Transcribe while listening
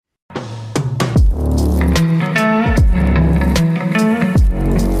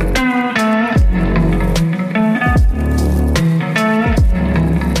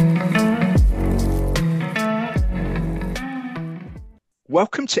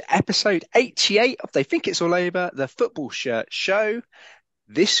Welcome to episode 88 of They Think It's All Over, the Football Shirt Show.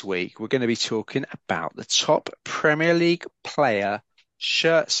 This week, we're going to be talking about the top Premier League player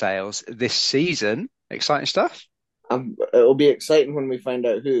shirt sales this season. Exciting stuff. It'll be exciting when we find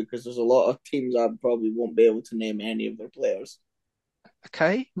out who, because there's a lot of teams I probably won't be able to name any of their players.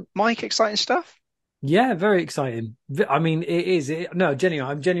 Okay, Mike, exciting stuff. Yeah, very exciting. I mean, it is. No,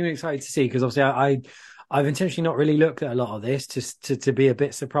 genuinely, I'm genuinely excited to see because obviously I've intentionally not really looked at a lot of this just to be a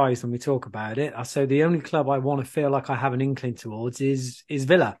bit surprised when we talk about it. So the only club I want to feel like I have an inkling towards is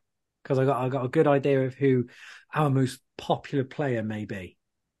Villa because I got a good idea of who our most popular player may be.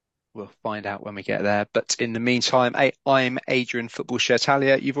 We'll find out when we get there. But in the meantime, I'm Adrian Football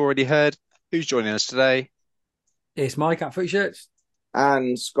Shirtalia. You've already heard who's joining us today. It's Mike at Footy Shirts.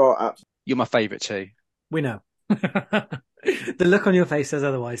 And Scott, You're my favourite too. We know. The look on your face says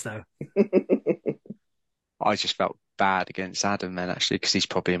otherwise, though. I just felt bad against Adam then, actually, because he's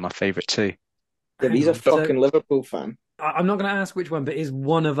probably my favourite too. yeah, Hang he's a on. So fucking Liverpool fan. I'm not going to ask which one, but is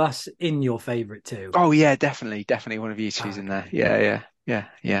one of us in your favourite too? Oh yeah, definitely one of you two's in there. Okay.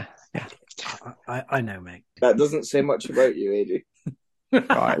 Yeah. I know, mate. That doesn't say much about you, AJ.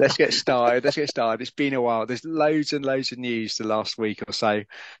 Right, let's get started. It's been a while. There's loads and loads of news the last week or so.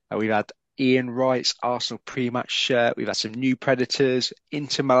 We've had Ian Wright's Arsenal pre-match shirt. We've had some new Predators.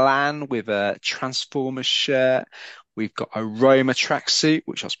 Inter Milan with a Transformers shirt. We've got a Roma tracksuit,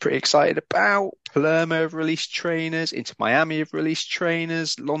 which I was pretty excited about. Palermo have released trainers. Inter Miami have released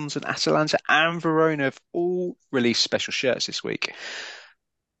trainers. Lons and Atalanta and Verona have all released special shirts this week.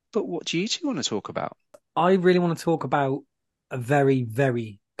 But what do you two want to talk about? I really want to talk about a very,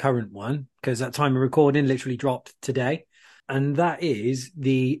 very current one because that time of recording literally dropped today. And that is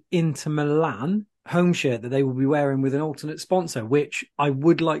the Inter Milan home shirt that they will be wearing with an alternate sponsor, which I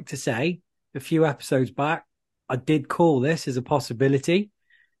would like to say a few episodes back, I did call this as a possibility.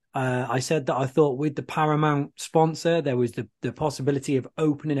 I said that I thought with the Paramount sponsor, there was the possibility of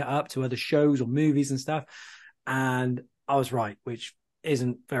opening it up to other shows or movies and stuff. And I was right, which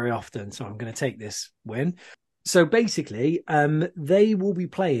isn't very often. So I'm going to take this win. So basically, they will be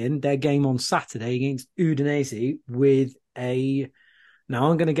playing their game on Saturday against Udinese with a. Now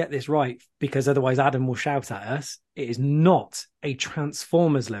I'm going to get this right because otherwise Adam will shout at us. It is not a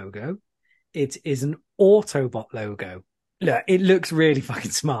Transformers logo. It is an Autobot logo. Look, it looks really fucking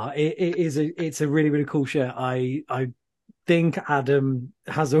smart. It's a really, really cool shirt. I think Adam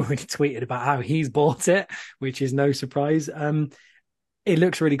has already tweeted about how he's bought it, which is no surprise. It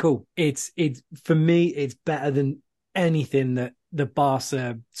looks really cool. It's for me, it's better than anything that the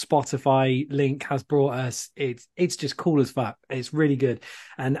Barca Spotify link has brought us. It's just cool as fuck. It's really good.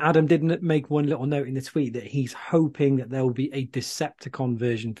 And Adam did make one little note in the tweet that he's hoping that there will be a Decepticon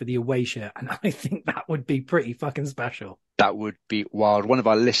version for the away shirt, and I think that would be pretty fucking special. That would be wild. One of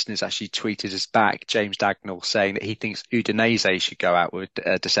our listeners actually tweeted us back, James Dagnall, saying that he thinks Udinese should go out with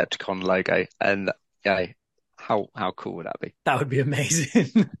a Decepticon logo. And yeah, how cool would that be? That would be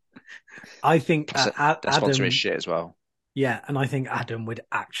amazing. I think Their sponsor Adam, is shit as well. yeah, and I think Adam would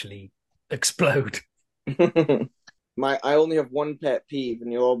actually explode. I only have one pet peeve,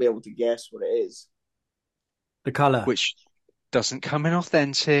 and you'll all be able to guess what it is. The color. Which doesn't come in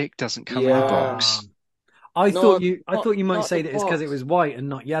authentic, doesn't come in a Yeah. box. No, I thought you might not say the that it's because it box. was white and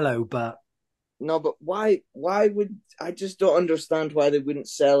not yellow, but No, but why? Why would I just don't understand why they wouldn't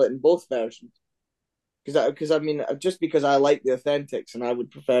sell it in both versions? Because I mean, just because I like the authentics and I would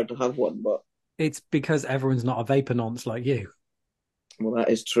prefer to have one, but it's because everyone's not a vapor nonce like you. well,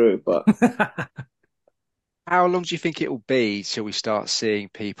 that is true. But How long do you think it will be till we start seeing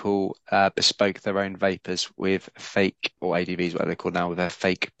people bespoke their own vapors with fake, or ADVs, what they're called now, with their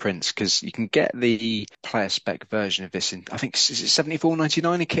fake prints? Because you can get the player spec version of this in, I think, is it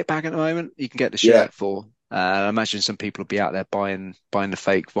 74.99 a kit bag at the moment? You can get the yeah, shirt for. I imagine some people will be out there buying the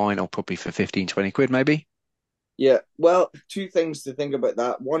fake vinyl probably for 15, 20 quid maybe. yeah. Well, two things to think about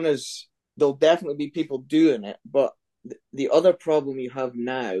that. One is there'll definitely be people doing it, but the other problem you have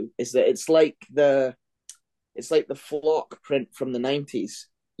now is that it's like the flock print from the 90s.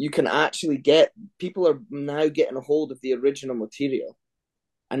 You can actually get people are now getting a hold of the original material,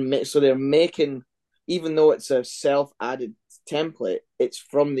 and so they're making, even though it's a self-added template, it's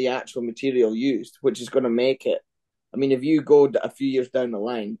from the actual material used, which is going to make it. I mean, if you go a few years down the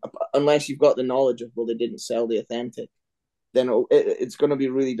line, unless you've got the knowledge of, well, they didn't sell the authentic, then it's going to be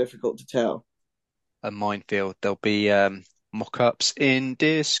really difficult to tell. A minefield. There'll be mock-ups in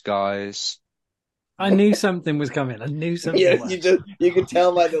disguise. I knew something was coming. I knew something Yeah, was. you can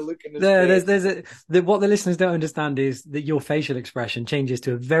tell by the look in his face. What the listeners don't understand is that your facial expression changes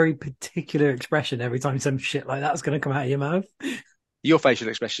to a very particular expression every time some shit like that's going to come out of your mouth. Your facial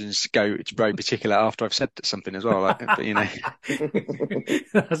expressions go very particular after I've said something as well. But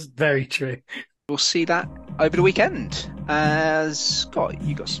That's very true. we'll see that over the weekend. Scott,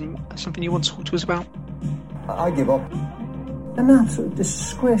 you got something you want to talk to us about? I give up. An absolute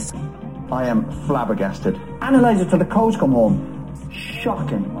disgrace. I am flabbergasted. Analyse it till the coach come home.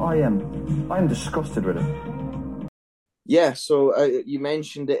 Shocking. I am disgusted with it. Yeah, so you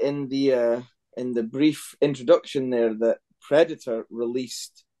mentioned it in the brief introduction there that Predator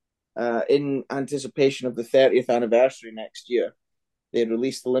released in anticipation of the 30th anniversary next year. They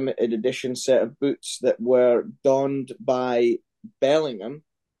released a limited edition set of boots that were donned by Bellingham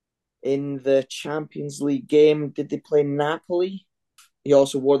in the Champions League game. Did they play Napoli? He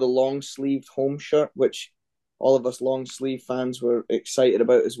also wore the long-sleeved home shirt, which all of us long-sleeve fans were excited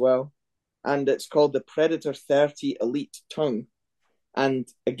about as well. And it's called the Predator 30 Elite Tongue. And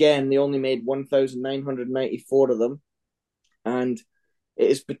again, they only made 1,994 of them. And it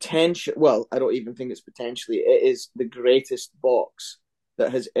is potential. Well, I don't even think it's potentially. It is the greatest box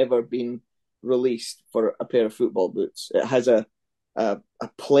that has ever been released for a pair of football boots. It has a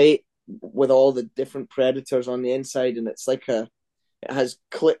plate with all the different Predators on the inside, and it's like it has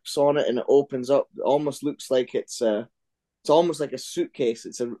clips on it, and it opens up. It almost looks like it's almost like a suitcase.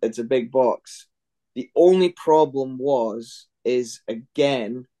 It's a big box. The only problem is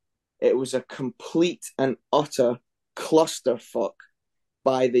again, it was a complete and utter clusterfuck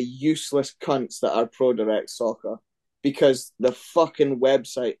by the useless cunts that are Pro Direct Soccer, because the fucking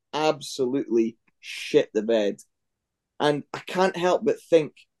website absolutely shit the bed. And I can't help but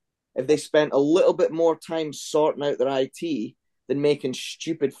think if they spent a little bit more time sorting out their IT than making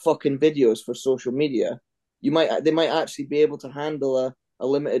stupid fucking videos for social media, they might actually be able to handle a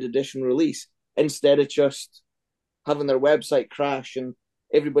limited edition release instead of just having their website crash and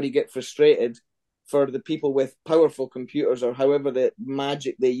everybody get frustrated for the people with powerful computers or however the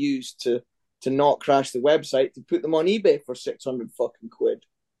magic they use to not crash the website to put them on eBay for 600 fucking quid.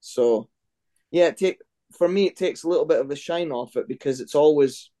 So yeah, for me it takes a little bit of the shine off it, because it's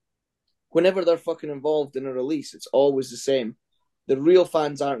always, whenever they're fucking involved in a release, it's always the same. The real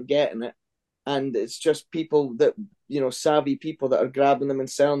fans aren't getting it, and it's just people that, savvy people that are grabbing them and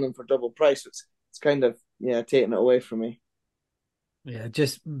selling them for double price. It's kind of, taking it away from me. Yeah,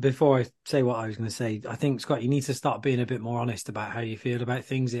 just before I say what I was going to say, I think, Scott, you need to start being a bit more honest about how you feel about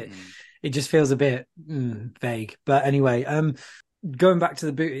things. It just feels a bit vague. But anyway, going back to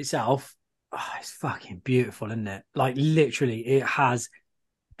the boot itself, it's fucking beautiful, isn't it? Like, literally, it has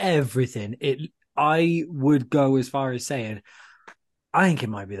everything. I would go as far as saying, I think it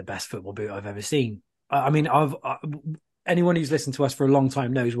might be the best football boot I've ever seen. I mean, anyone who's listened to us for a long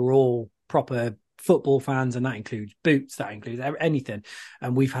time knows we're all proper football fans, and that includes boots, that includes anything.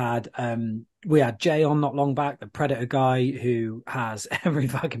 And we had Jay on not long back, the Predator guy who has every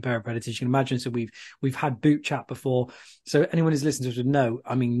fucking pair of Predators you can imagine. So we've had boot chat before. So anyone who's listened to us would know.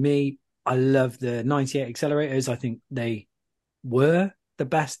 I mean, I love the 98 accelerators. I think they were the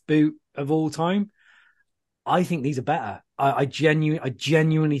best boot of all time. I think these are better. I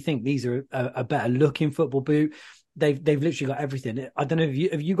genuinely think these are a better looking football boot. They've literally got everything. I don't know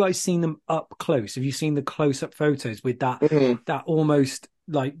if have you guys seen them up close? Have you seen the close up photos with that that almost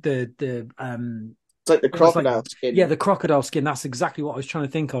like the it's like the crocodile skin. Yeah, the crocodile skin. That's exactly what I was trying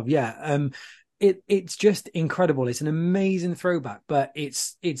to think of. Yeah. It's just incredible. It's an amazing throwback, but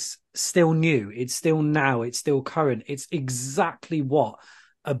it's still new. It's still now. It's still current. It's exactly what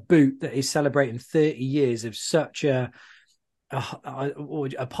a boot that is celebrating 30 years of such a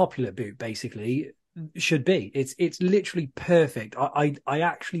popular boot basically should be. It's literally perfect. I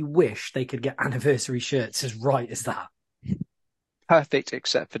actually wish they could get anniversary shirts as right as that. Perfect,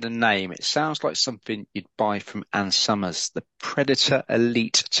 except for the name. It sounds like something you'd buy from Ann Summers, the Predator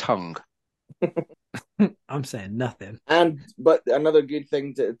Elite Tongue. I'm saying nothing. But another good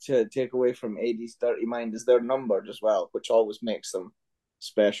thing to take away from AD's Dirty Mind is they're numbered as well, which always makes them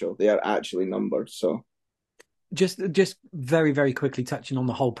special. They are actually numbered. So just very, very quickly touching on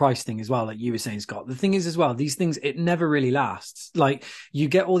the whole price thing as well, like you were saying, Scott. The thing is as well, these things, it never really lasts. Like, you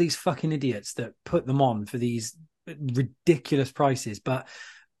get all these fucking idiots that put them on for these ridiculous prices. But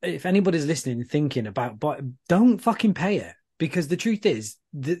if anybody's listening and thinking about, don't fucking pay it. Because the truth is,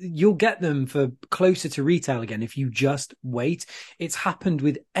 you'll get them for closer to retail again if you just wait. It's happened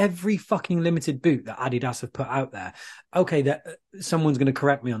with every fucking limited boot that Adidas have put out there. Okay, that someone's going to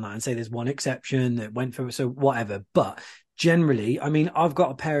correct me on that and say there's one exception that went for it, so whatever. But generally, I mean, I've got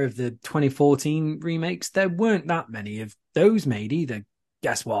a pair of the 2014 remakes. There weren't that many of those made either.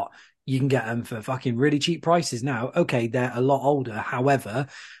 Guess what? You can get them for fucking really cheap prices now. Okay, they're a lot older. However,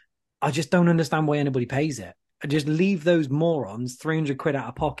 I just don't understand why anybody pays it. just leave those morons 300 quid out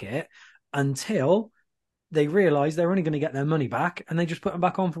of pocket until they realise they're only going to get their money back, and they just put them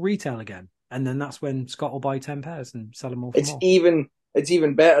back on for retail again. And then that's when Scott will buy 10 pairs and sell them all for more. It's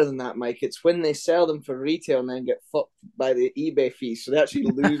even better than that, Mike. It's when they sell them for retail and then get fucked by the eBay fees, so they actually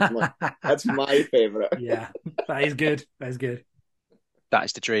lose money. That's my favourite. Yeah, that is good. That is good. That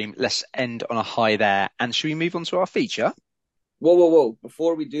is the dream. Let's end on a high there. And should we move on to our feature? Whoa.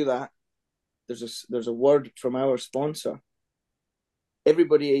 Before we do that, there's a word from our sponsor.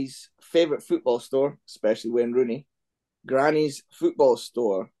 Everybody's favourite football store, especially Wayne Rooney, Granny's Football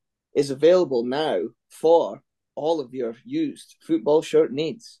Store, is available now for all of your used football shirt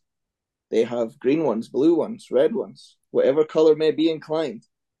needs. They have green ones, blue ones, red ones, whatever colour may be inclined.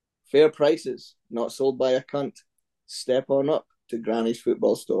 Fair prices, not sold by a cunt. Step on up to Granny's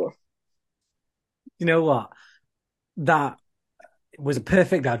Football Store. You know what? That was a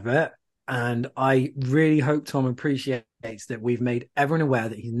perfect advert, and I really hope Tom appreciates that we've made everyone aware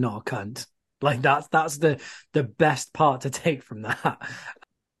that he's not a cunt. Like that's the best part to take from that.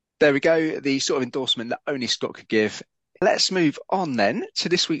 There we go, the sort of endorsement that only Scott could give. Let's move on then to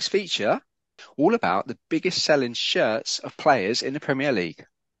this week's feature, all about the biggest selling shirts of players in the Premier League.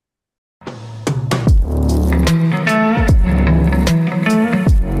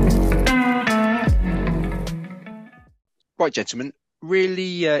 Right, gentlemen,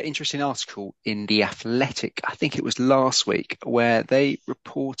 really interesting article in The Athletic, I think it was last week, where they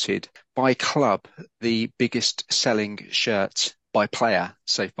reported by club the biggest selling shirt by player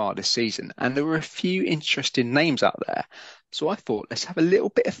so far this season. And there were a few interesting names out there. So I thought, let's have a little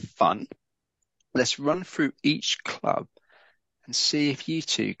bit of fun. Let's run through each club and see if you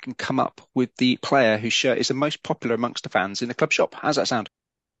two can come up with the player whose shirt is the most popular amongst the fans in the club shop. How's that sound?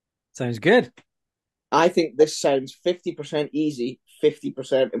 Sounds good. I think this sounds 50% easy,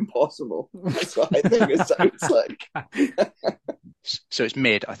 50% impossible. That's what I think it sounds like. So it's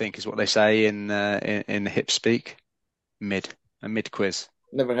mid, I think, is what they say in the hip speak. Mid, a mid quiz.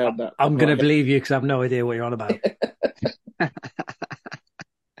 Never heard that. I'm going to believe you because I have no idea what you're on about.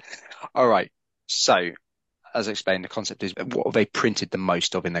 All right. So, as I explained, the concept is what have they printed the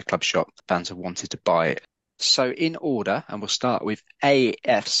most of in their club shop? Fans have wanted to buy it. So, in order, and we'll start with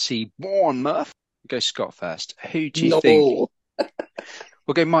AFC Bournemouth. Go Scott first. Who do you think?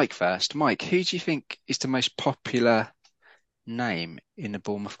 We'll go Mike first. Mike, who do you think is the most popular name in the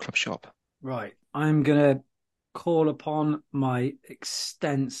Bournemouth club shop? Right. I'm going to call upon my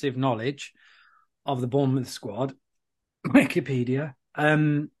extensive knowledge of the Bournemouth squad, Wikipedia.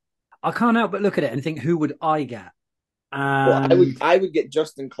 I can't help but look at it and think, who would I get? Well, I would get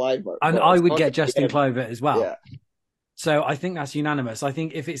Justin Kluivert. And I would get Justin Kluivert as well. Yeah. So I think that's unanimous. I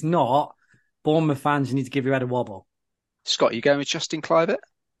think if it's not, Bournemouth fans, you need to give your head a wobble. Scott, you going with Justin Kluivert?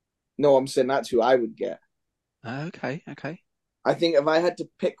 No, I'm saying that's who I would get. Okay. I think if I had to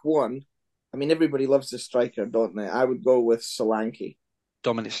pick one, I mean, everybody loves the striker, don't they? I would go with Solanke.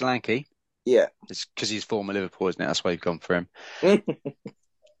 Dominic Solanke? Yeah. It's because he's former Liverpool, isn't it? That's why you've gone for him.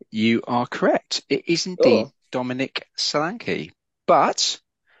 You are correct. It is indeed Dominic Solanke. But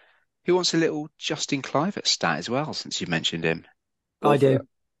who wants a little Justin Kluivert stat as well, since you mentioned him? I do.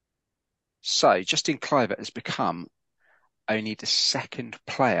 So Justin Kluivert has become only the second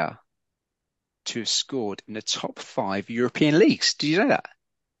player to have scored in the top 5 European leagues. Did you know that?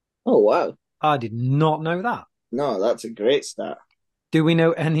 Oh, wow. I did not know that. No, that's a great stat. Do we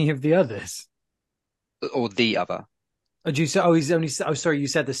know any of the others? Or the other? Oh, you said, he's only. Oh, sorry, you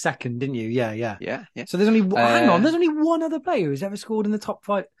said the second, didn't you? Yeah. So there's only hang on. There's only one other player who's ever scored in the top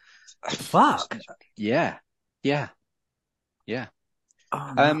 5. Fuck. Yeah.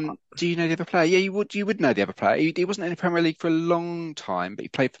 Oh, no. Do you know the other player? Yeah, you would know the other player. He wasn't in the Premier League for a long time, but he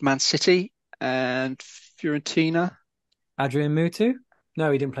played for Man City and Fiorentina. Adrian Mutu?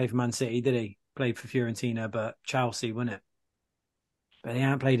 No, he didn't play for Man City, did he? Played for Fiorentina, but Chelsea, wasn't it? But he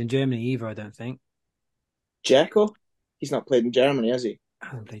hasn't played in Germany either, I don't think. Dzeko? He's not played in Germany, has he?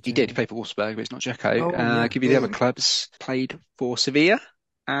 He did. He played for Wolfsburg, but it's not Dzeko. Oh, yeah. I'll give you the other clubs. Played for Sevilla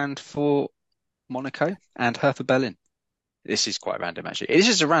and for Monaco and Hertha Berlin. This is quite random, actually. This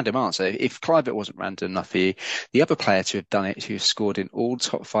is a random answer. If Kluivert wasn't random enough for you, the other player to have done it, who has scored in all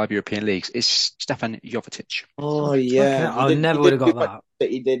top 5 European leagues, is Stefan Jovetic. Oh, yeah. I never would have got that.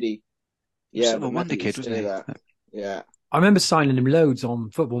 He did. Yeah. Sort of a wonder kid, wasn't he? That. Yeah. I remember signing him loads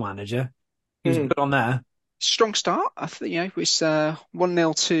on Football Manager. He was good on there. Strong start. I think, it's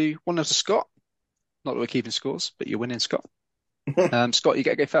 1-0 to Scott. Not that we're keeping scores, but you're winning, Scott. Scott, you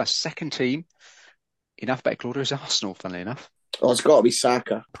get to go first. Second team in alphabetical order is Arsenal, funnily enough. Oh, it's got to be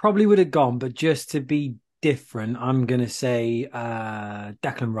Saka. Probably would have gone, but just to be different, I'm going to say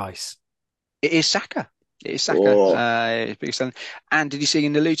Declan Rice. It is Saka. It is Saka, his biggest selling. And did you see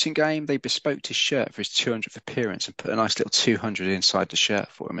in the Luton game, they bespoke his shirt for his 200th appearance and put a nice little 200 inside the shirt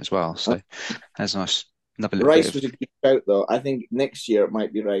for him as well. So that's nice. Another little Rice bit was a good shout, though. I think next year it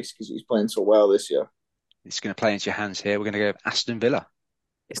might be Rice because he's playing so well this year. It's going to play into your hands here. We're going to go with Aston Villa.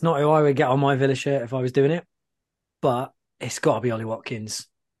 It's not who I would get on my Villa shirt if I was doing it, but it's got to be Ollie Watkins.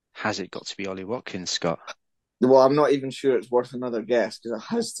 Has it got to be Ollie Watkins, Scott? Well, I'm not even sure it's worth another guess because it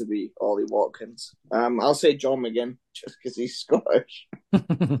has to be Ollie Watkins. I'll say John McGinn just because he's Scottish.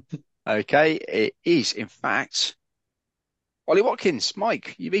 Okay, it is, in fact, Ollie Watkins.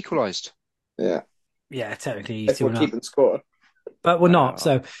 Mike, you've equalised. Yeah. Yeah, technically he's If we're 2-0. keeping score. But we're not.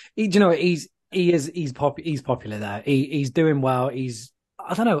 So, do you know what? He's popular there. He's doing well.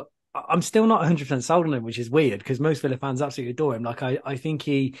 I don't know. I'm still not 100% sold on him, which is weird because most Villa fans absolutely adore him. Like, I think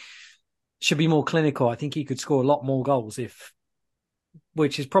he should be more clinical. I think he could score a lot more goals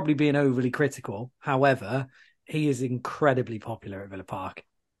which is probably being overly critical. However, he is incredibly popular at Villa Park.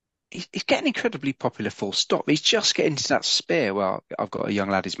 He's getting incredibly popular, full stop. He's just getting into that sphere. Well, I've got a young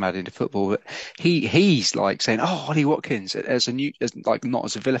lad who's mad into football, but he's like saying, "Oh, Ollie Watkins," not as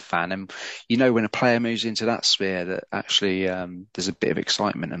a Villa fan, and you know when a player moves into that sphere that actually there's a bit of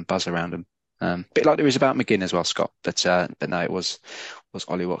excitement and buzz around him. Bit like there is about McGinn as well, Scott. But no, it was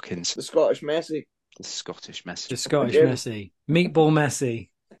Ollie Watkins, The Scottish Messi. the Scottish Messi. The Scottish McGinn. Messi, meatball Messi.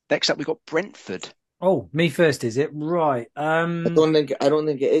 Next up, we got Brentford. Oh, me first, is it? Right. I don't think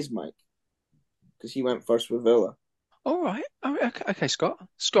it is Mike because he went first with Villa. All right. Okay, Scott.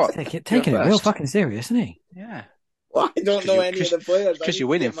 Scott, taking it you're real first. fucking serious, isn't he? Yeah. Well, I don't know any of the players. because you're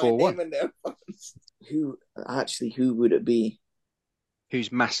winning 4-1. Who would it be?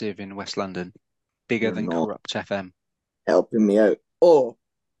 Who's massive in West London, bigger You're than not. Corrupt FM. Helping me out. Oh,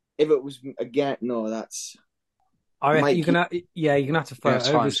 if it was again, no, that's I reckon Mikey. you're gonna have to throw Yeah, it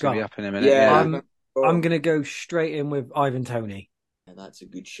over time's going to be Scott. up in a minute. yeah. I'm gonna go straight in with Ivan Toney. Yeah, that's a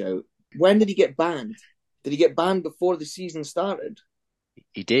good shout. When did he get banned? Did he get banned before the season started?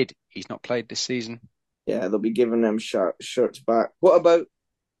 He did. He's not played this season. Yeah, they'll be giving them shirts back. What about?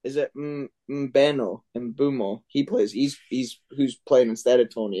 Is it Mbeno and Mbumo? He plays. He's who's playing instead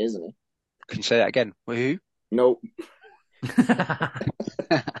of Tony, isn't he? Can you say that again? Who? Nope.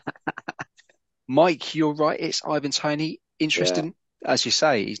 Mike, you're right. It's Ivan Toney. Interesting, as you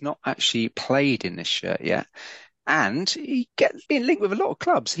say, he's not actually played in this shirt yet, and he being linked with a lot of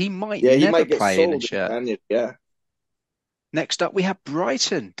clubs. He might Yeah, he never might get play in sold. a shirt. Yeah. Next up, we have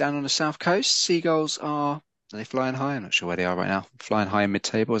Brighton down on the south coast. Seagulls are they flying high? I'm not sure where they are right now. Flying high in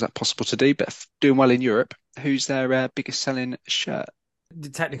mid-table. Is that possible to do? But doing well in Europe. Who's their biggest selling shirt?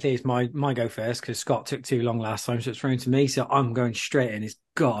 Technically, it's my go first because Scott took too long last time, so it's thrown to me. So I'm going straight in. It's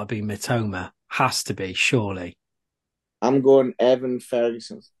got to be Matoma. Has to be, surely. I'm going Evan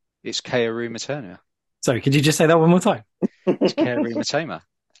Ferguson. It's Kaoru Matoma. Sorry, could you just say that one more time? It's Kaoru Matoma.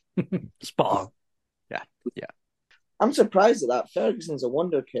 Spot on. Yeah. I'm surprised at that. Ferguson's a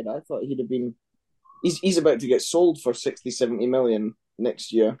wonder kid. I thought he'd have been. He's about to get sold for 60-70 million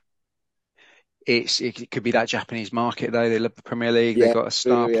next year. It could be that Japanese market though. They love the Premier League. Yeah, They've got a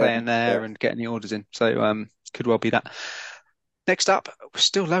star true, yeah. playing there Yeah. and getting the orders in. So could well be that. Next up, we're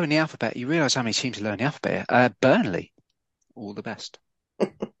still low in the alphabet. You realise how many teams are low in the alphabet here. Burnley. All the best.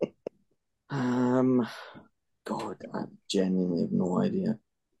 God, I genuinely have no idea.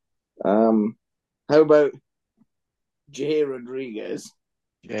 How about Jay Rodriguez?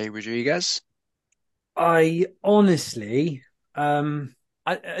 Jay Rodriguez. I honestly,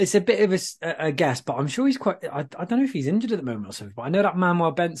 it's a bit of a guess, but I'm sure he's quite. I don't know if he's injured at the moment or something, but I know that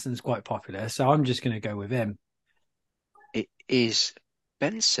Manuel Benson's quite popular, so I'm just going to go with him. It is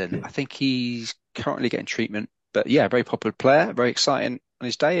Benson. I think he's currently getting treatment, but yeah, very popular player, very exciting on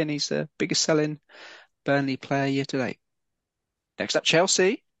his day, and he's the biggest selling Burnley player year to date. Next up,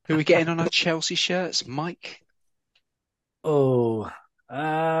 Chelsea. Who are we getting on our Chelsea shirts? Mike. Oh,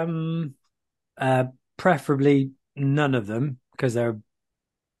 preferably none of them because they're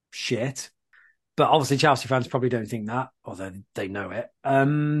shit. But obviously, Chelsea fans probably don't think that, although they know it.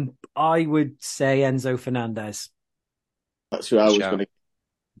 I would say Enzo Fernandez. That's who I was going to.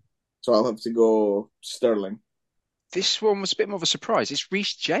 So I'll have to go Sterling. This one was a bit more of a surprise. It's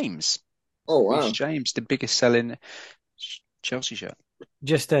Reece James. Oh, wow. Reece James, the biggest selling Chelsea shirt.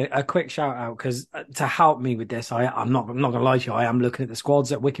 Just a quick shout out because to help me with this, I'm not gonna lie to you. I am looking at the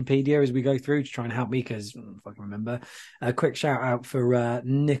squads at Wikipedia as we go through to try and help me because if I can remember. A quick shout out for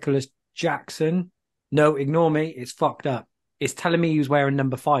Nicholas Jackson. No, ignore me. It's fucked up. It's telling me he was wearing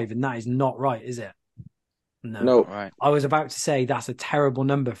number 5, and that is not right, is it? No. Right. I was about to say that's a terrible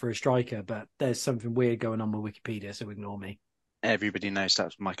number for a striker, but there's something weird going on with Wikipedia, so ignore me. Everybody knows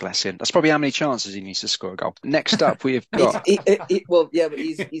that's Michael Essien. That's probably how many chances he needs to score a goal. Next up, we have He's, got well, yeah, but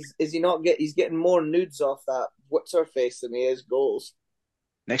he's is he not he's getting more nudes off that what's her face than he is goals.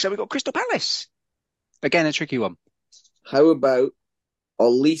 next up we've got Crystal Palace. Again, a tricky one. How about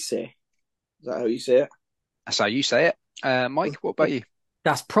Olise? Is that how you say it? That's how you say it. Mike, what about you?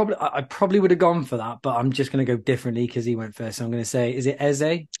 That's probably I probably would have gone for that, but I'm just going to go differently because he went first. So I'm going to say, is it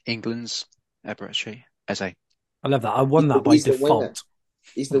Eze? England's Eberechi. Eze. I love that. I won that by He's the winger. default.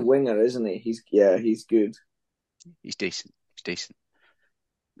 He's the winger, isn't he? He's good. He's decent. He's decent.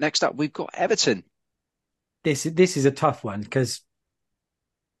 Next up, we've got Everton. This is a tough one because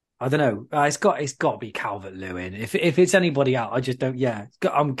I don't know. It's got to be Calvert-Lewin. If it's anybody else, I just don't. Yeah,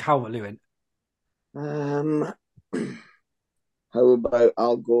 I'm Calvert-Lewin. How about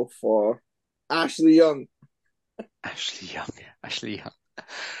I'll go for Ashley Young. Ashley Young. Ashley Young.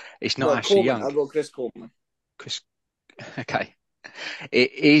 It's not No, Ashley Coleman. Young. I'll go Chris Coleman. Chris. Okay.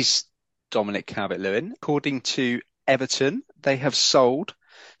 It is Dominic Calvert-Lewin. According to Everton, they have sold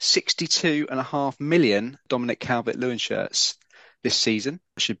 62.5 million Dominic Calvert-Lewin shirts this season.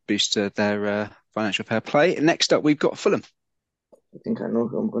 Should boost their financial fair play. Next up, we've got Fulham. I think I know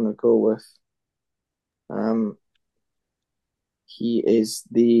who I'm going to go with. He is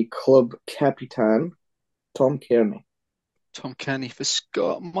the club capitan, Tom Kearney. Tom Kearney for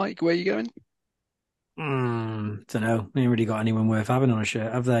Scott. Mike, where are you going? Don't know. They ain't really got anyone worth having on a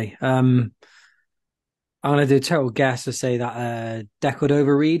shirt, have they? I'm going to do a total guess to say that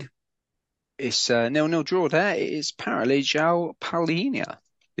Decordova Reed. It's a 0-0 draw there. It is apparently João Palhinha.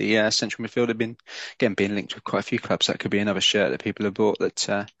 The central midfielder being linked with quite a few clubs. That could be another shirt that people have bought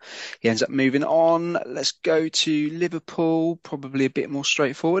that he ends up moving on. Let's go to Liverpool. Probably a bit more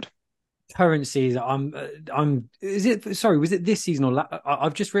straightforward. Currencies. Is it? Sorry, was it this season or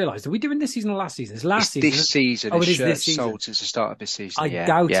I've just realised. Are we doing this season or last season? It's last season. This season. Oh, it is shirts this season. Sold since the start of this season. I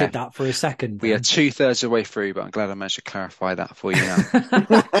doubted that for a second. We are 2/3 of the way through, but I'm glad I managed to clarify that for you now.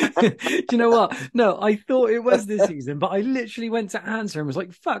 Do you know what? No, I thought it was this season, but I literally went to answer and was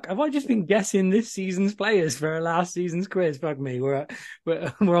like, "Fuck! Have I just been guessing this season's players for a last season's quiz? Fuck me. We're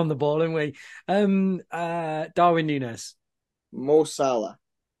on the ball, aren't we?" Darwin Núñez. Mo Salah.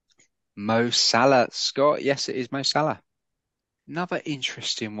 Mo Salah, Scott. Yes, it is Mo Salah. Another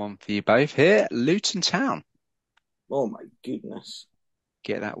interesting one for you both here. Luton Town. Oh my goodness.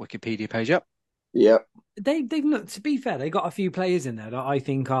 Get that Wikipedia page up. Yep. They've looked, to be fair, they got a few players in there that I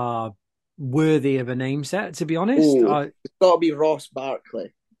think are worthy of a name set, to be honest. It's got to be Ross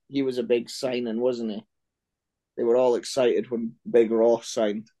Barkley. He was a big signing, wasn't he? They were all excited when Big Ross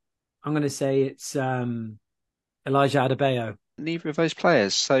signed. I'm going to say it's Elijah Adebayo. Neither of those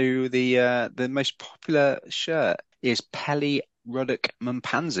players. So the most popular shirt is Pelly Roddick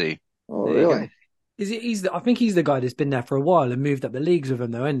Mpanzu. Oh, really? I think he's the guy that's been there for a while and moved up the leagues with him,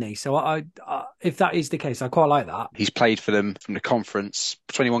 though, isn't he? So I if that is the case, I quite like that. He's played for them from the conference,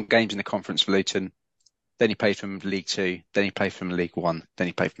 21 games in the conference for Luton. Then he played from League Two. Then he played from League One. Then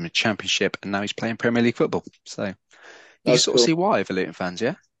he played from the Championship, and now he's playing Premier League football. So you can sort of see why for Luton fans,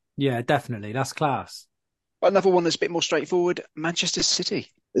 yeah. Yeah, definitely. That's class. Another one that's a bit more straightforward, Manchester City.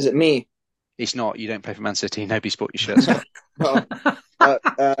 Is it me? It's not. You don't play for Man City. Nobody's bought your shirts.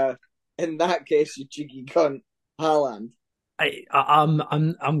 In that case, you cheeky cunt, Haaland.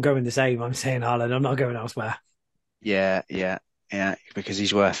 I'm going the same. I'm saying Haaland. I'm not going elsewhere. Yeah, because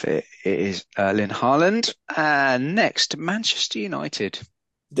he's worth it. It is Erling Haaland. Next, Manchester United.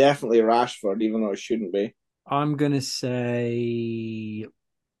 Definitely Rashford, even though it shouldn't be. I'm going to say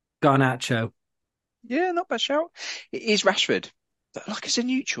Garnacho. Yeah, not bad shout. It is Rashford. But like as a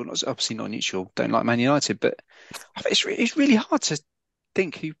neutral, obviously not neutral, don't like Man United, but I think it's really hard to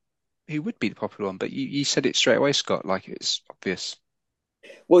think who would be the popular one. But you said it straight away, Scott, like it's obvious.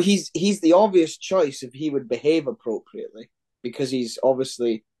 Well, he's the obvious choice if he would behave appropriately, because he's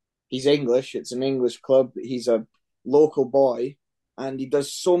English. It's an English club. He's a local boy, and he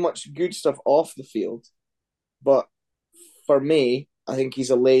does so much good stuff off the field. But for me, I think he's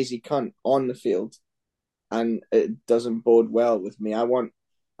a lazy cunt on the field, and it doesn't bode well with me. I want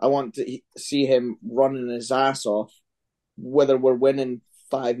to see him running his ass off, whether we're winning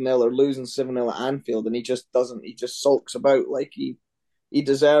 5-0 or losing 7-0 at Anfield, and he just doesn't. He just sulks about like he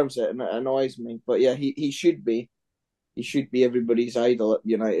deserves it, and it annoys me. But yeah, he should be. He should be everybody's idol at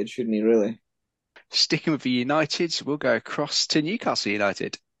United, shouldn't he, really? Sticking with the Uniteds, we'll go across to Newcastle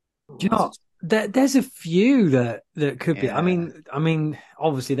United. Do you know what? There's a few that could be. I mean,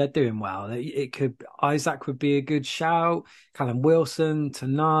 obviously they're doing well. It could Isaac would be a good shout. Callum Wilson,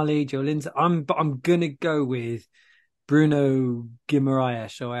 Tonali, Joe Linton. But I'm gonna go with Bruno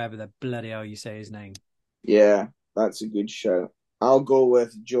Guimaraes, or however the bloody hell you say his name. Yeah, That's a good shout. I'll go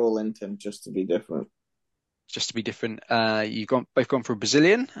with Joe Linton just to be different. Just to be different, you've both gone for a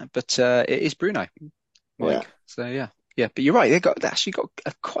Brazilian, but it is Bruno, Yeah. Mike. So yeah. But you're right. They actually got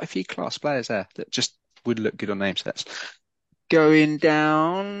quite a few class players there that just would look good on name sets. Going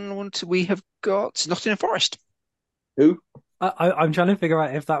down, we have got Nottingham Forest. Who? I'm trying to figure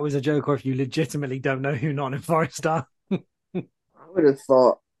out if that was a joke or if you legitimately don't know who Nottingham Forest are. I would have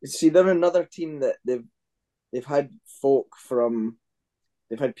thought. See, they're another team that they've had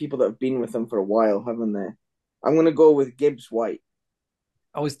they've had people that have been with them for a while, haven't they? I'm going to go with Gibbs White.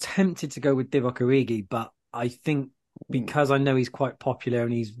 I was tempted to go with Divock Origi, but I think because I know he's quite popular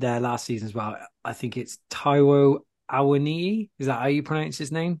and he's there last season as well, I think it's Taiwo Awoniyi. Is that how you pronounce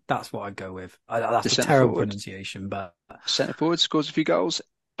his name? That's what I'd go with. That's a terrible pronunciation, but centre forward scores a few goals,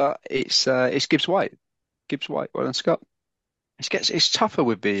 but it's Gibbs White. Gibbs White, well done, Scott. It's tougher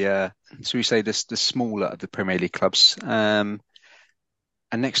with the so we say the smaller of the Premier League clubs.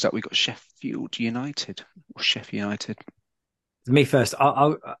 And next up we've got Sheffield United. Me first.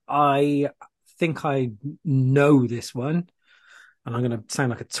 I think I know this one, and I'm going to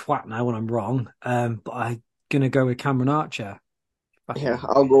sound like a twat now when I'm wrong. But I'm going to go with Cameron Archer. Yeah,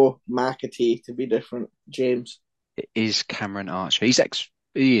 I'll go McAtee to be different. James. It is Cameron Archer. He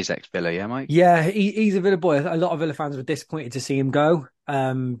is ex-Villa, yeah, Mike? Yeah, he's a Villa boy. A lot of Villa fans were disappointed to see him go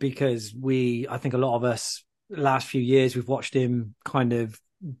because I think a lot of us, last few years, we've watched him kind of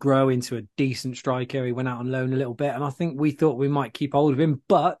grow into a decent striker. He went out on loan a little bit, and I think we thought we might keep hold of him,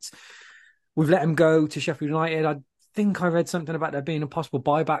 but we've let him go to Sheffield United. I think I read something about there being a possible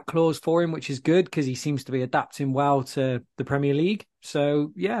buyback clause for him, which is good because he seems to be adapting well to the Premier League.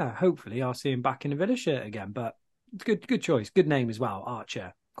 So, yeah, hopefully I'll see him back in a Villa shirt again, but it's good choice. Good name as well,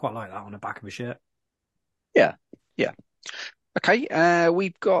 Archer. Quite like that on the back of a shirt. Yeah. Okay,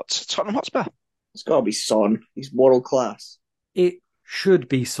 we've got Tottenham Hotspur. It's got to be Son. He's world class. It should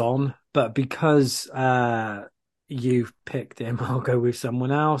be Son, but because you've picked him, I'll go with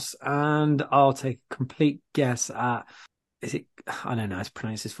someone else, and I'll take a complete guess at, I don't know how to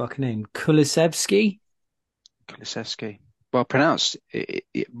pronounce his fucking name, Kulusevski? Well pronounced,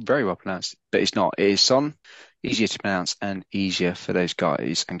 very well pronounced, but it's not. It is Son. Easier to pronounce and easier for those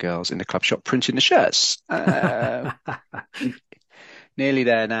guys and girls in the club shop printing the shirts. Nearly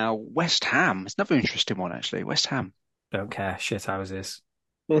there now. West Ham. It's another interesting one, actually. West Ham. Don't care. Shit houses.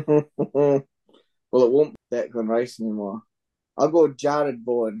 Well, it won't be Declan Rice anymore. I'll go with Jared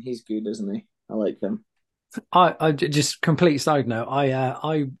Bowen. He's good, isn't he? I like him. I just complete side note.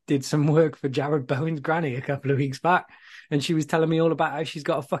 I did some work for Jared Bowen's granny a couple of weeks back, and she was telling me all about how she's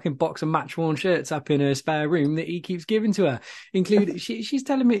got a fucking box of match-worn shirts up in her spare room that he keeps giving to her. She's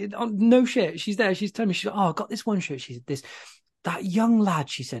telling me, no shit. She's there. She's telling me, I got this one shirt. That young lad.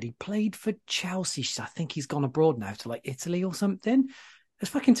 She said he played for Chelsea. She said, I think he's gone abroad now to like Italy or something. It's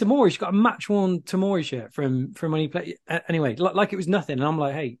fucking Tomori. She's got a match-worn Tomori shirt from when he played. Anyway, like it was nothing. And I'm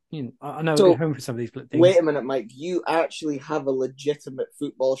like, hey, I know we're home for some of these things. Wait a minute, Mike. You actually have a legitimate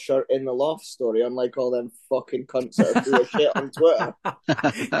football shirt in the loft story, unlike all them fucking cunts that do a shit on Twitter.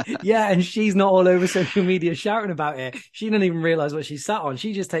 Yeah, and she's not all over social media shouting about it. She doesn't even realise what she's sat on.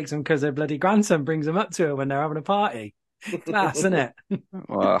 She just takes them because her bloody grandson brings them up to her when they're having a party. Class, isn't it?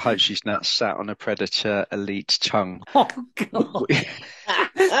 Well, I hope she's not sat on a Predator Elite tongue. Oh, God.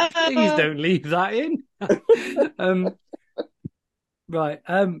 Please don't leave that in. Right.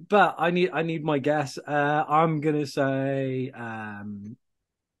 But I need my guess. I'm gonna say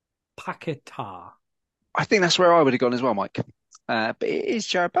Paquetá. I think that's where I would have gone as well, Mike. But it is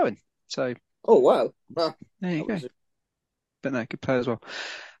Jared Bowen. So oh wow. There you go. But no, good player as well.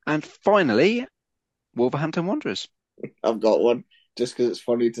 And finally, Wolverhampton Wanderers. I've got one, just because it's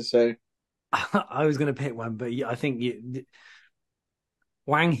funny to say. I was going to pick one, but I think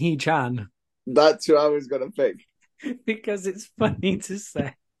Wang Hee-chan. That's who I was going to pick. Because it's funny to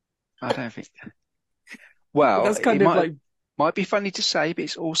say. I don't think. Well, that's kind of might be funny to say, but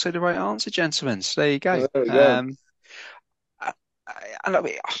it's also the right answer, gentlemen. So there you go. There we go. I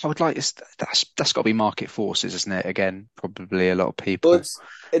would like this. That's got to be market forces, isn't it? Again, probably a lot of people. Well,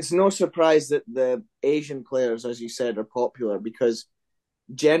 it's no surprise that the Asian players, as you said, are popular because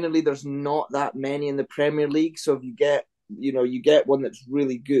generally there's not that many in the Premier League. So if you get one that's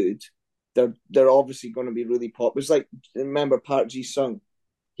really good, they're obviously going to be really popular. It's like, remember Park Ji-sung?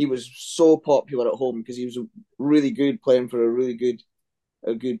 He was so popular at home because he was really good playing for a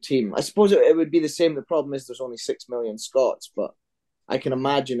good team. I suppose it would be the same. The problem is there's only 6 million Scots, but I can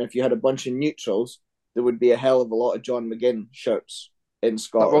imagine if you had a bunch of neutrals, there would be a hell of a lot of John McGinn shirts in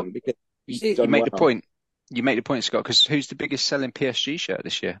Scotland. Because you make the point. You make the point, Scott, because who's the biggest selling PSG shirt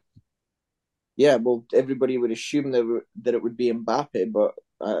this year? Yeah, well, everybody would assume that it would be Mbappe, but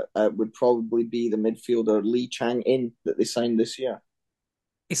it would probably be the midfielder Lee Chang-in that they signed this year.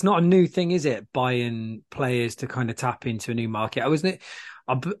 It's not a new thing, is it? Buying players to kind of tap into a new market. I wasn't it.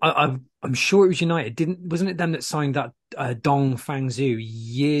 I'm sure it was United. Wasn't it them that signed that Dong Fangzhou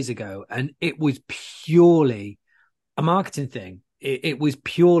years ago? And it was purely a marketing thing. It was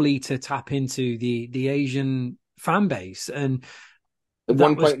purely to tap into the Asian fan base, and The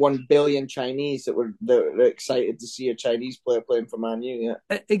that was 1.1 billion Chinese that were excited to see a Chinese player playing for Man U.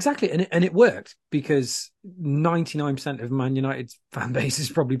 Yeah, exactly, and it worked because 99% of Man United's fan base is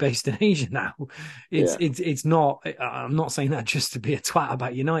probably based in Asia now. yeah. It's not. I'm not saying that just to be a twat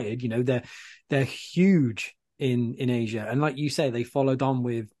about United. You know, they're huge in Asia, and like you say, they followed on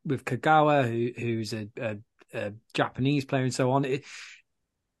with Kagawa, who's a Japanese player, and so on.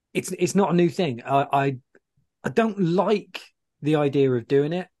 It's not a new thing. I don't like the idea of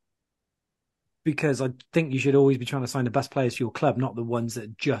doing it because I think you should always be trying to sign the best players for your club, not the ones that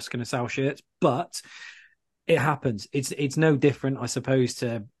are just going to sell shirts. But it happens. It's no different, I suppose,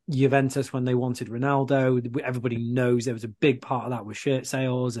 to Juventus when they wanted Ronaldo. Everybody knows there was a big part of that with shirt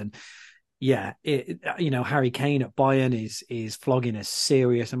sales, and yeah, Harry Kane at Bayern is flogging a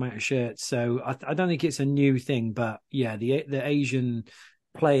serious amount of shirts. So I don't think it's a new thing, but yeah, the Asian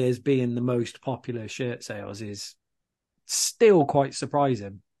players being the most popular shirt sales is still quite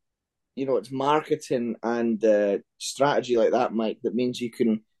surprising. It's marketing and strategy like that, Mike, that means you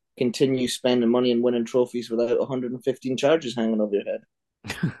can continue spending money and winning trophies without 115 charges hanging over your head.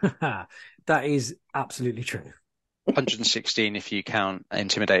 That is absolutely true. 116 if you count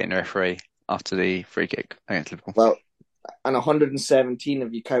intimidating the referee after the free kick against Liverpool. Well, and 117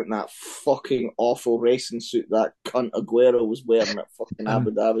 if you count that fucking awful racing suit that cunt Aguero was wearing at fucking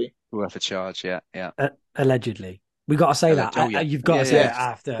Abu Dhabi. Worth a charge, yeah. Allegedly. We got to say that. Oh, yeah. You've got to say it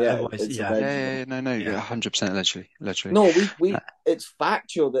after. Otherwise, No, 100% allegedly. No, we it's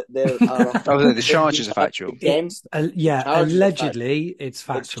factual that there are. The charges are factual. Against allegedly, it's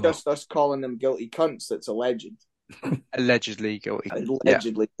factual. It's just us calling them guilty cunts that's alleged. Allegedly guilty.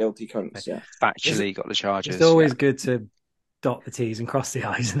 Allegedly guilty cunts, yeah. Factually got the charges. It's always good to dot the T's and cross the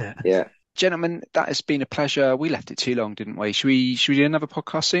I's, isn't it? Yeah. Gentlemen, that has been a pleasure. We left it too long, didn't we? Should we do another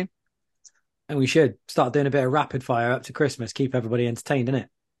podcast soon? And we should start doing a bit of rapid fire up to Christmas, keep everybody entertained, innit?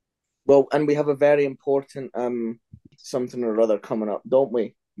 Well, and we have a very important something or other coming up, don't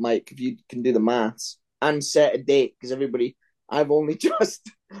we, Mike? If you can do the maths and set a date, because I've only just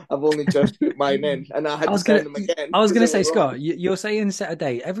put mine in, and I had to send them again. I was going to say, Scott, you're saying set a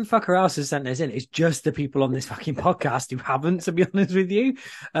date. Every fucker else has sent this in. It's just the people on this fucking podcast who haven't, to be honest with you,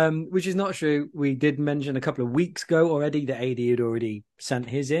 which is not true. We did mention a couple of weeks ago already that AD had already sent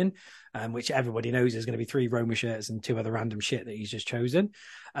his in, which everybody knows is going to be 3 Roma shirts and 2 other random shit that he's just chosen.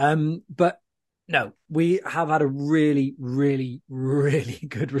 But no, we have had a really, really, really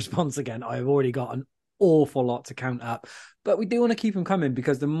good response again. I've already got an awful lot to count up, but we do want to keep them coming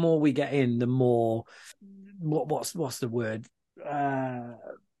because the more we get in, the more what's the word?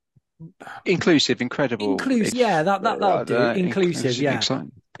 Inclusive, incredible. Yeah, that'll do. Inclusive, yeah.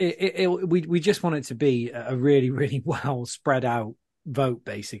 Exciting. We just want it to be a really, really well spread out vote,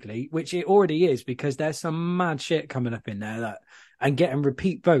 basically, which it already is because there's some mad shit coming up in there and getting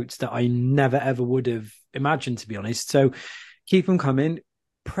repeat votes that I never ever would have imagined, to be honest. So keep them coming.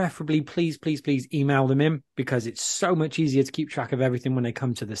 Preferably, please email them in because it's so much easier to keep track of everything when they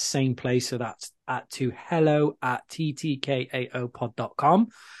come to the same place. So that's to hello@ttkAOpod.com.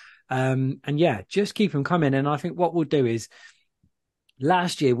 And yeah, just keep them coming. And I think what we'll do is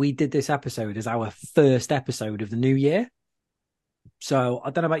last year we did this episode as our first episode of the new year. So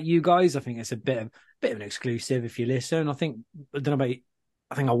I don't know about you guys. I think it's a bit of an exclusive if you listen. I think it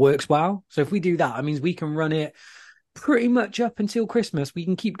works well. So if we do that, it means we can run it pretty much up until Christmas. We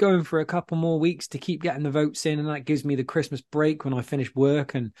can keep going for a couple more weeks to keep getting the votes in, and that gives me the Christmas break when I finish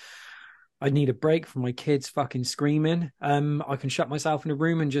work and I need a break from my kids fucking screaming. I can shut myself in a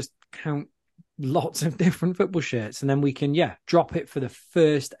room and just count lots of different football shirts, and then we can drop it for the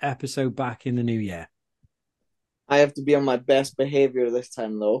first episode back in the new year. I have to be on my best behavior this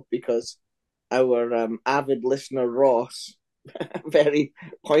time though, because our avid listener Ross very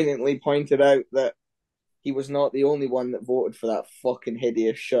poignantly pointed out that he was not the only one that voted for that fucking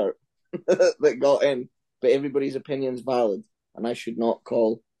hideous shirt that got in. But everybody's opinion's valid, and I should not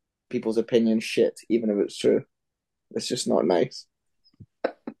call people's opinions shit, even if it's true. It's just not nice.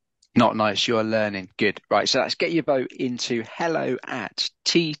 Not nice. You're learning. Good. Right. So let's get your vote into hello@ttkao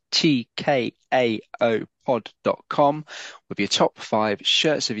pod.com with your top 5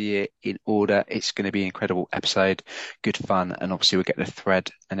 shirts of the year in order. It's going to be an incredible episode, good fun, and obviously we'll get the thread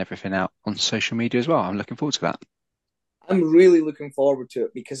and everything out on social media as well. I'm looking forward to that. I'm really looking forward to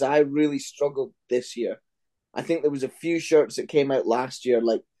it because I really struggled this year. I think there was a few shirts that came out last year.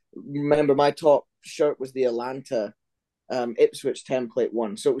 Like, remember my top shirt was the Atlanta Ipswich template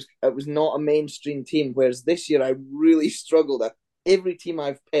one, so it was not a mainstream team. Whereas this year, I really struggled. Every team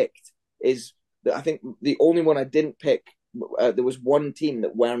I've picked is, I think the only one I didn't pick. There was one team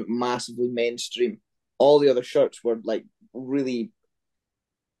that weren't massively mainstream. All the other shirts were like really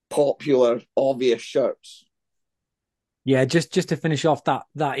popular, obvious shirts. Yeah, just to finish off,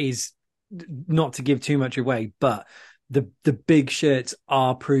 that is not to give too much away, but the big shirts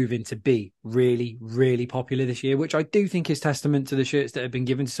are proving to be really, really popular this year, which I do think is testament to the shirts that have been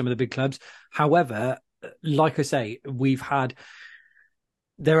given to some of the big clubs. However, like I say,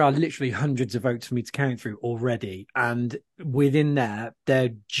 there are literally hundreds of votes for me to count through already. And within there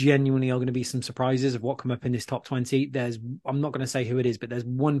genuinely are going to be some surprises of what come up in this top 20. I'm not going to say who it is, but there's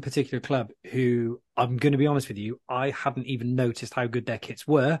one particular club who, I'm going to be honest with you, I hadn't even noticed how good their kits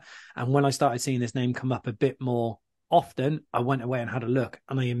were. And when I started seeing this name come up a bit more often, I went away and had a look,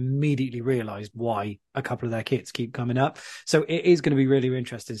 and I immediately realized why a couple of their kits keep coming up. So it is going to be really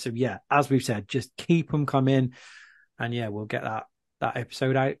interesting. So yeah, as we've said, just keep them coming. And yeah, we'll get that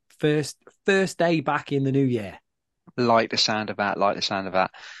episode out first day back in the new year. Like the sound of that. Like the sound of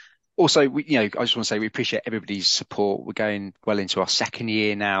that. Also, I just want to say we appreciate everybody's support. We're going well into our second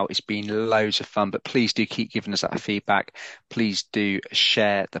year now. It's been loads of fun, but please do keep giving us that feedback. Please do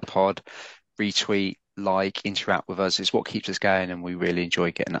share the pod, retweet, like, interact with us. It's what keeps us going, and we really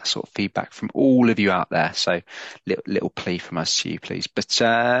enjoy getting that sort of feedback from all of you out there. So little plea from us to you, please. But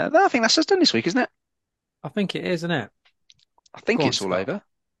I think that's us done this week, isn't it? I think it is, isn't it? I think Go on, it's all Scott. over.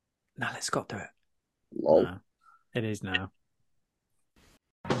 Now let Scott do it. Lol. No, it is now.